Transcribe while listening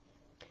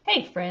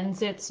Hey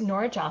friends, it's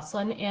Nora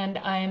Jocelyn, and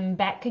I'm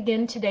back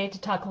again today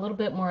to talk a little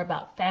bit more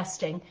about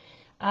fasting.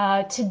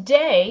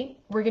 Today,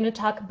 we're going to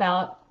talk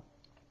about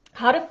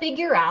how to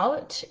figure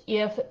out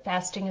if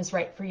fasting is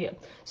right for you.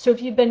 So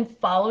if you've been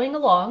following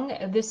along,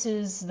 this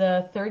is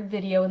the third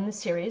video in the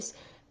series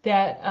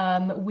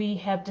that we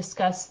have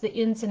discussed the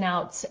ins and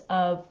outs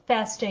of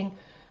fasting,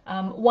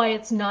 why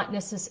it's not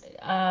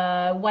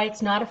why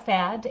it's not a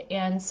fad,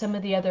 and some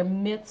of the other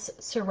myths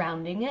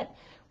surrounding it.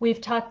 We've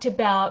talked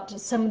about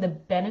some of the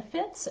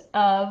benefits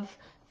of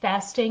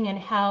fasting and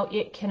how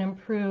it can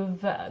improve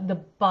the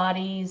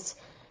body's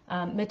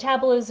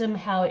metabolism,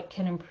 how it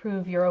can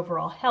improve your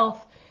overall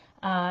health,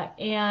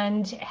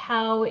 and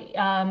how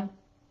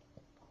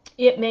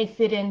it may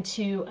fit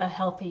into a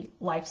healthy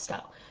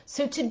lifestyle.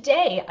 So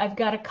today I've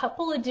got a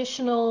couple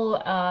additional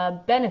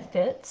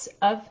benefits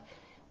of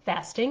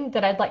fasting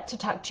that I'd like to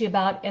talk to you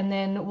about, and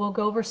then we'll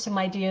go over some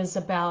ideas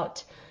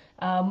about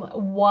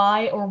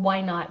why or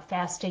why not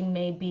fasting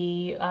may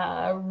be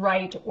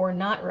right or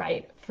not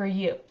right for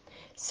you.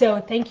 So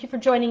thank you for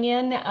joining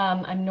in.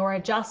 I'm Nora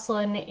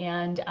Jocelyn,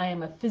 and I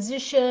am a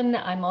physician.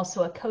 I'm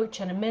also a coach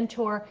and a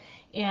mentor,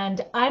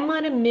 and I'm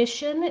on a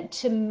mission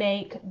to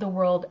make the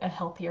world a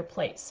healthier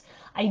place.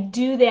 I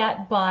do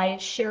that by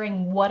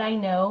sharing what I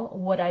know,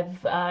 what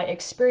I've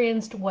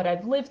experienced, what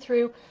I've lived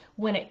through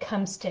when it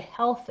comes to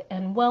health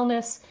and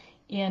wellness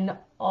in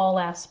all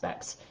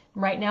aspects.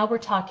 Right now we're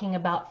talking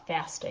about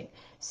fasting.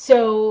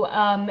 So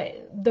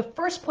the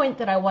first point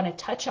that I want to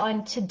touch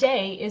on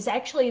today is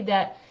actually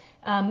that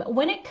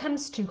when it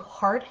comes to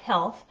heart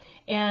health,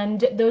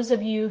 and those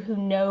of you who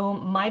know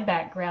my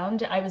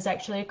background, I was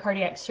actually a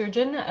cardiac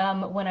surgeon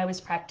when I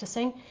was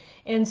practicing.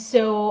 And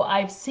so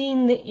I've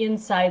seen the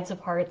insides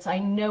of hearts. I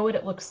know what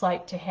it looks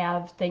like to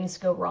have things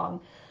go wrong.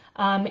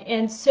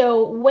 And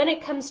so when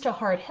it comes to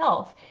heart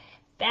health,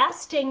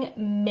 fasting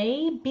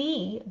may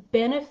be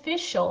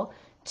beneficial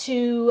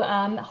to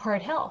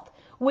heart health,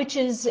 which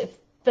is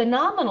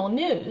phenomenal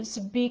news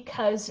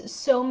because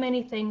so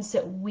many things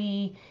that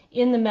we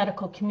in the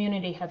medical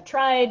community have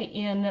tried,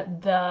 in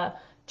the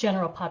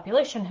general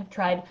population have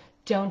tried,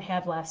 don't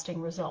have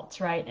lasting results,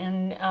 right?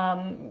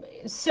 And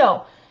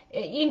so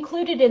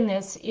included in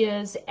this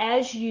is,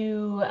 as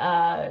you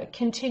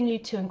continue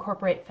to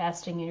incorporate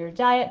fasting in your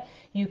diet,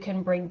 you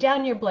can bring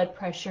down your blood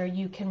pressure,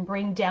 you can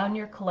bring down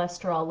your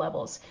cholesterol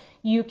levels,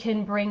 you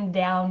can bring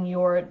down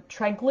your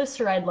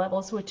triglyceride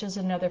levels, which is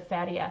another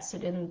fatty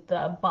acid in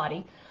the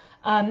body,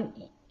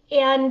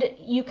 and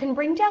you can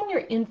bring down your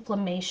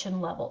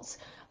inflammation levels.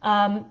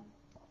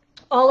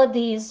 All of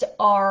these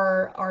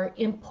are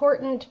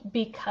important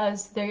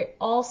because they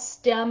all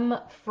stem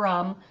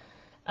from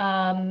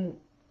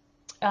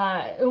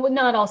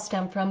not all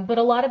stem from, but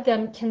a lot of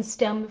them can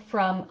stem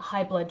from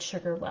high blood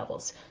sugar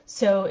levels.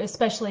 So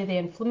especially the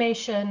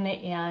inflammation,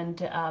 and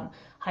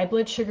high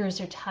blood sugars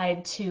are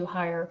tied to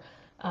higher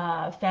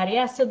fatty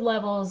acid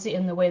levels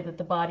in the way that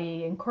the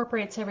body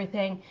incorporates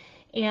everything.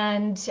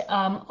 And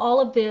all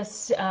of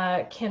this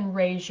can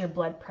raise your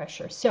blood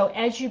pressure. So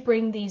as you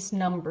bring these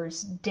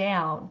numbers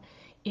down,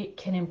 it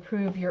can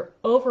improve your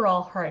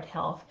overall heart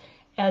health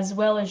as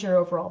well as your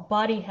overall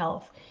body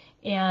health,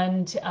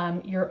 and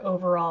your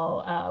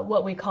overall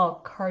what we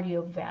call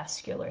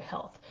cardiovascular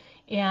health.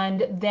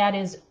 And that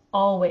is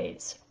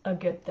always a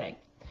good thing.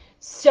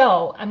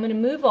 So I'm going to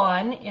move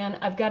on, and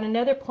I've got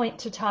another point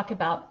to talk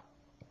about.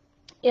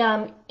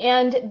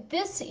 And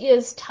this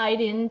is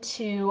tied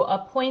into a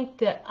point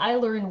that I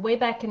learned way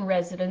back in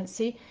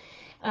residency.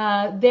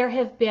 There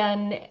have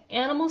been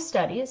animal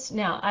studies.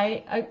 Now,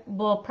 I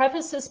will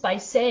preface this by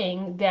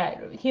saying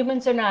that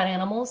humans are not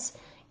animals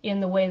in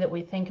the way that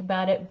we think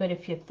about it, but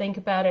if you think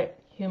about it,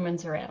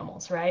 humans are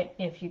animals, right?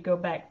 If you go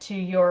back to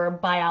your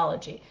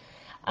biology.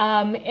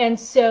 And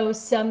so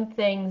some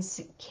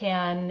things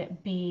can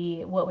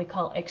be what we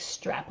call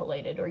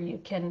extrapolated, or you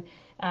can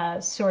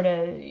sort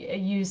of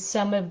use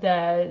some of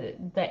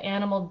the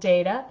animal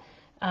data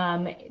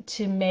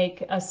to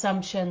make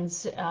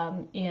assumptions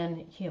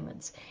in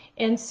humans.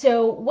 And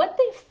so what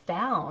they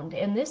found,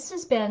 and this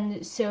has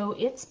been, so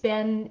it's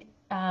been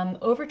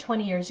over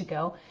 20 years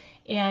ago,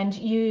 and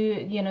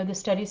you know the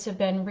studies have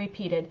been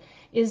repeated,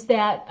 is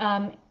that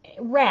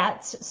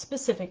rats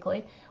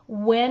specifically,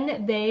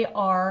 when they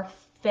are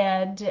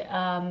fed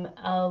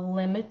a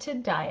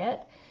limited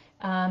diet,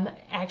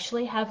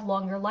 actually have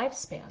longer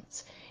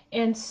lifespans.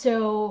 And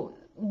so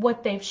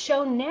what they've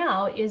shown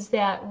now is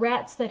that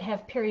rats that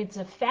have periods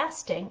of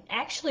fasting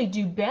actually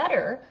do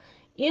better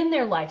in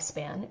their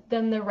lifespan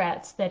than the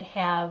rats that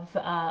have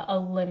a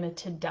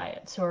limited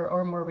diet,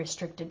 or more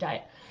restricted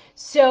diet.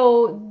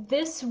 So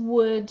this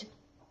would,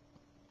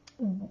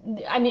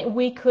 I mean,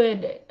 we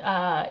could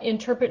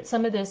interpret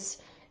some of this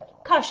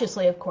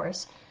cautiously, of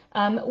course,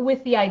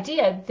 with the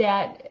idea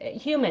that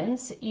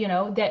humans, you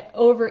know, that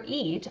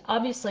overeat,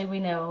 obviously we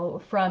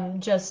know from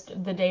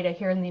just the data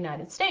here in the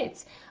United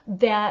States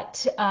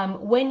that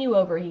when you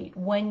overeat,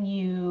 when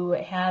you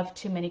have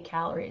too many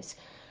calories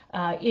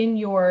in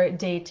your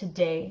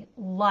day-to-day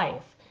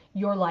life,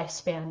 your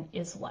lifespan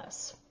is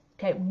less.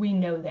 Okay, we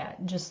know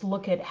that. Just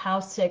look at how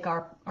sick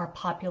our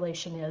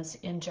population is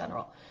in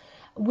general.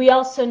 We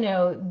also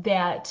know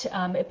that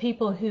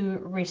people who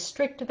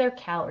restrict their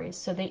calories,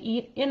 so they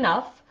eat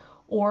enough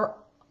or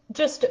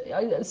just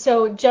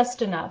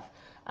enough,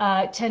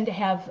 tend to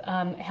have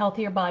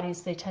healthier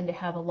bodies. They tend to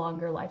have a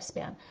longer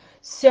lifespan.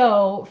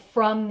 So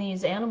from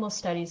these animal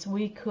studies,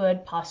 we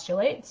could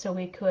postulate, so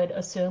we could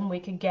assume,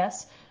 we could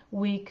guess,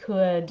 we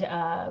could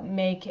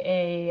make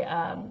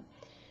an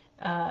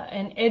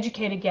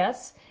educated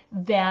guess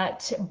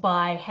that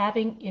by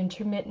having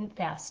intermittent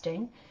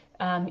fasting,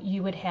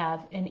 you would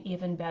have an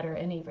even better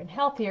and even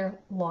healthier,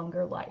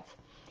 longer life.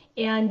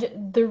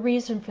 And the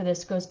reason for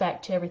this goes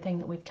back to everything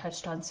that we've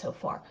touched on so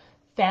far.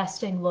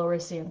 Fasting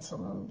lowers the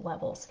insulin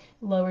levels,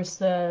 lowers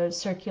the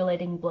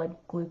circulating blood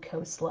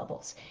glucose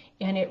levels,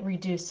 and it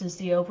reduces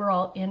the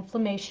overall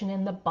inflammation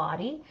in the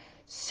body,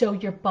 so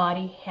your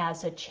body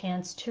has a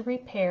chance to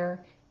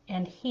repair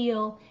and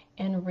heal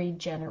and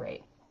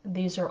regenerate.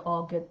 These are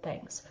all good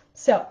things.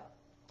 So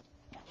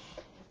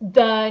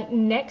the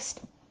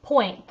next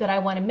point that I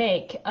want to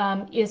make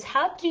is,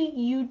 how do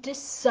you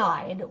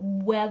decide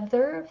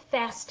whether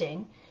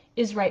fasting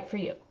is right for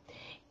you?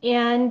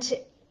 And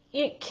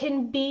it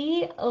can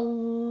be a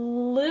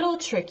little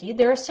tricky.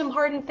 There are some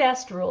hard and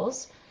fast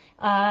rules.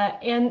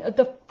 And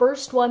the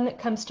first one that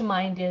comes to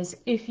mind is,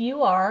 if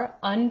you are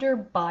under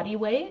body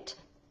weight,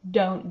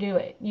 don't do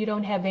it. You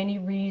don't have any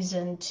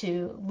reason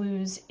to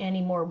lose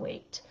any more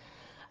weight.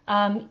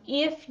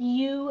 If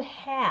you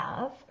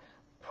have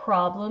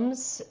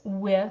problems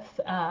with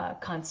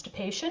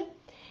constipation,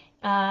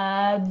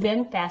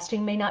 then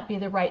fasting may not be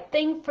the right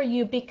thing for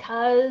you,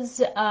 because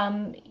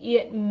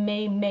it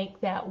may make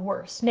that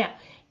worse. Now,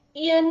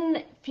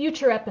 in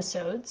future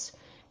episodes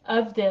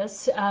of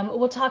this,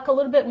 we'll talk a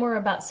little bit more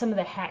about some of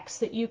the hacks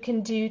that you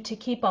can do to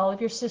keep all of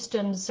your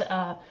systems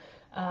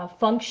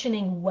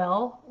functioning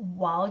well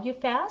while you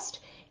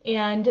fast,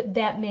 and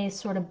that may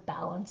sort of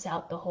balance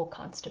out the whole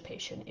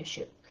constipation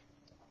issue.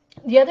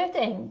 The other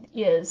thing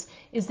is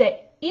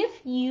that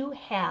if you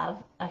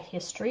have a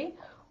history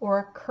or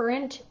a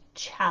current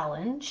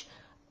challenge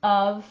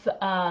of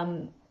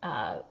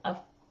a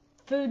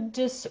food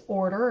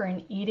disorder or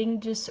an eating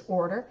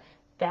disorder,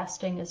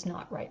 fasting is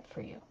not right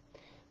for you.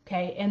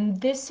 Okay, and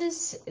this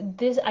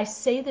I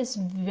say this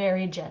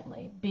very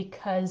gently,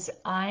 because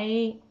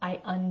I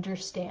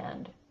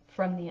understand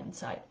from the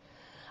inside.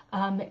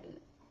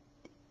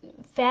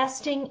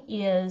 Fasting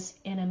is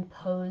an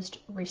imposed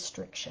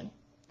restriction.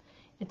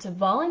 It's a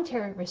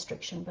voluntary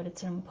restriction, but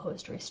it's an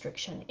imposed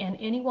restriction. And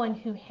anyone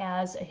who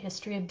has a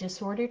history of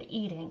disordered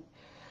eating,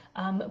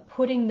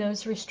 putting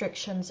those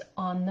restrictions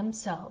on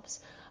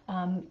themselves,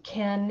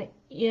 can,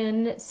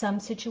 in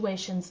some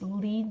situations,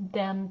 lead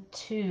them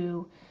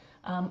to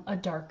a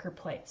darker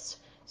place.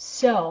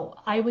 So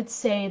I would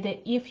say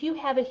that if you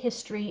have a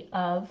history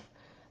of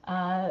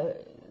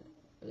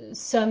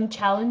some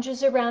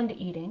challenges around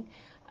eating,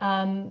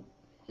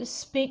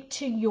 speak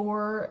to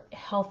your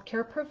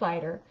healthcare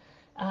provider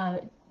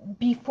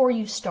before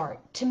you start,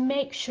 to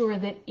make sure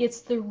that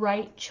it's the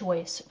right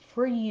choice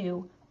for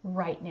you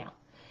right now.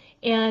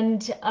 And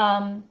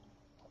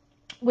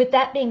with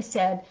that being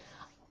said,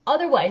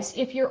 otherwise,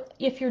 if you're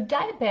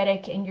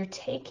diabetic and you're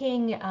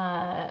taking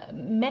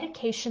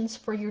medications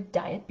for your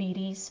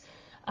diabetes,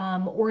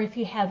 or if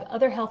you have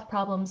other health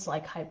problems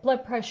like high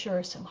blood pressure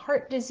or some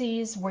heart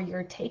disease where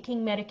you're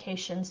taking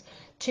medications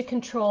to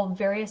control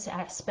various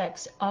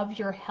aspects of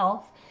your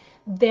health,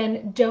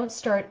 then don't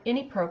start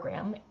any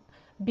program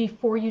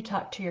before you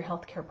talk to your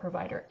healthcare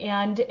provider.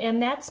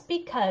 And that's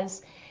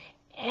because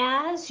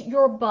as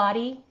your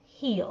body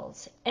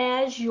heals,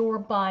 as your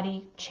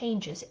body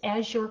changes,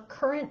 as your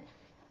current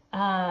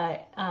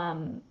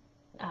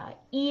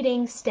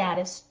eating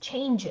status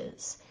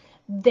changes,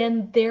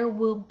 then there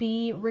will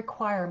be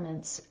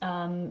requirements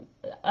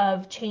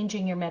of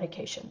changing your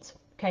medications.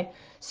 Okay,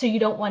 so you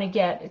don't want to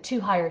get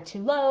too high or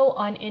too low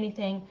on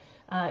anything,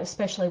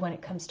 especially when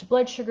it comes to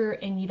blood sugar,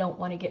 and you don't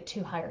want to get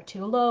too high or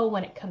too low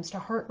when it comes to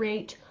heart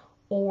rate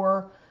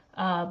or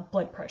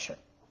blood pressure.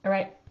 All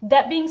right,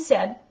 that being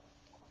said,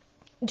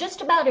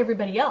 just about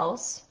everybody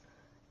else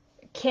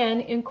can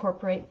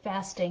incorporate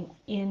fasting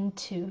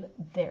into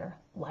their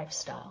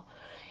lifestyle.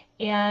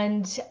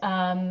 And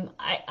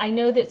I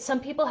know that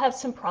some people have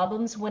some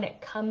problems when it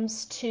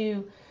comes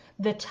to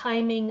the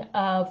timing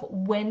of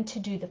when to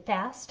do the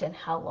fast and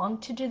how long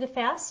to do the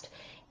fast.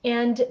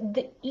 And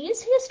the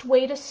easiest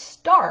way to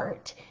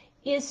start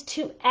is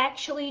to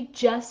actually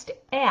just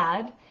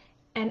add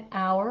an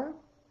hour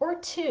or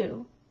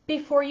two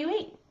before you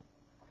eat.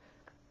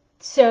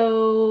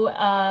 So,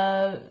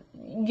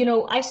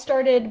 I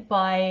started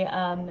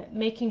by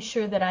making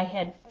sure that I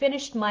had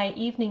finished my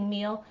evening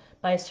meal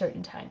by a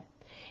certain time.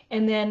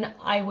 And then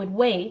I would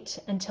wait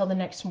until the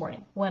next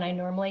morning. When I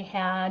normally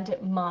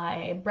had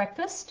my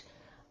breakfast,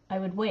 I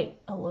would wait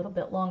a little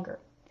bit longer.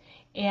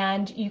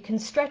 And you can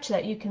stretch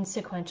that, you can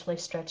sequentially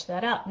stretch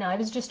that out. Now, I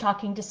was just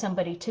talking to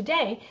somebody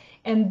today,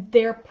 and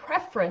their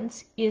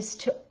preference is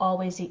to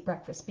always eat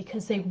breakfast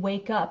because they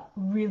wake up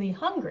really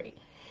hungry.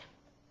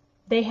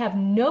 they have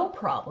no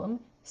problem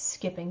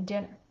skipping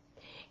dinner.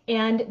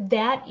 And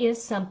that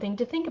is something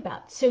to think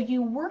about. So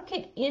you work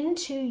it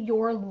into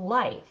your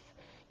life.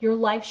 Your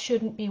life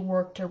shouldn't be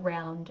worked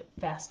around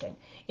fasting.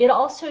 It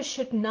also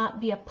should not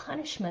be a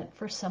punishment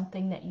for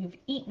something that you've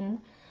eaten,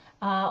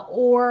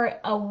 or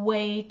a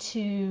way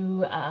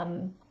to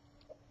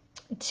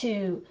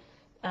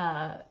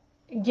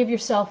give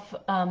yourself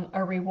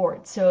a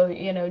reward. So,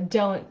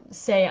 don't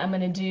say, I'm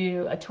going to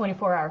do a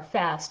 24-hour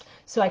fast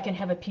so I can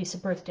have a piece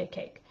of birthday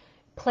cake.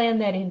 Plan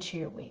that into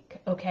your week,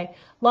 okay?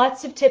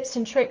 Lots of tips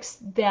and tricks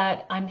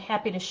that I'm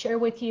happy to share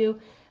with you.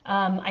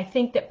 I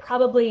think that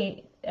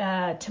probably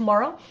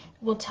tomorrow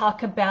we'll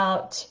talk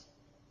about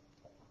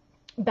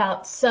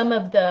some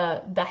of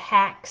the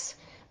hacks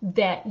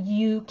that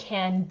you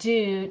can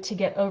do to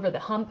get over the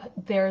hump.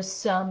 There's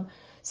some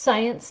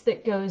science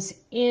that goes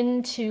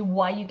into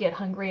why you get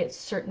hungry at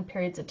certain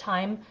periods of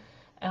time,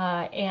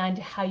 and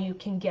how you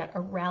can get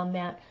around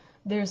that.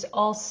 There's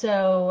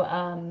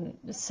also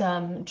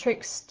some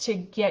tricks to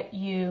get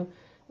you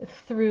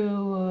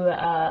through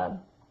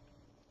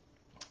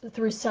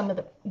some of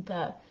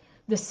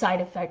the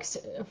side effects,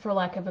 for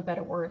lack of a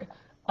better word,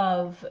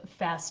 of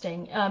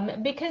fasting.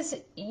 Because,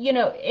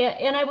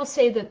 and I will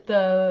say that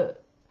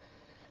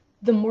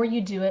the more you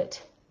do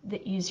it,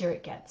 the easier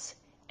it gets.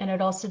 And it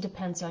also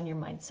depends on your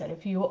mindset.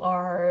 If you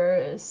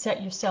are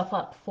set yourself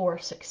up for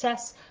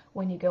success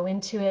when you go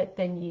into it,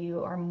 then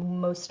you are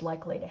most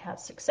likely to have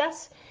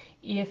success.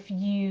 If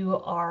you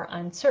are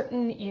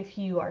uncertain, if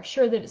you are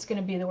sure that it's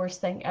going to be the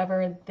worst thing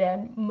ever,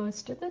 then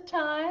most of the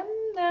time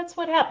that's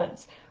what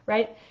happens,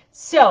 right?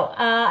 So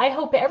I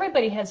hope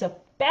everybody has a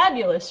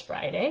fabulous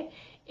Friday.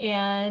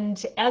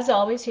 And as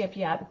always, if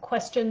you have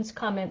questions,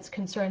 comments,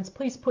 concerns,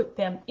 please put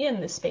them in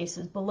the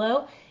spaces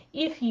below.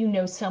 If you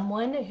know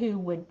someone who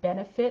would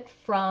benefit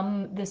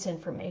from this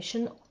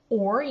information,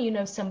 or you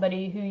know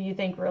somebody who you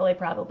think really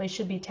probably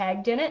should be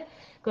tagged in it,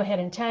 go ahead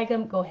and tag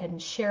them, go ahead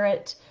and share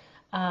it,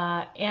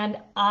 and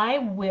I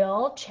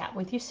will chat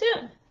with you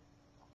soon.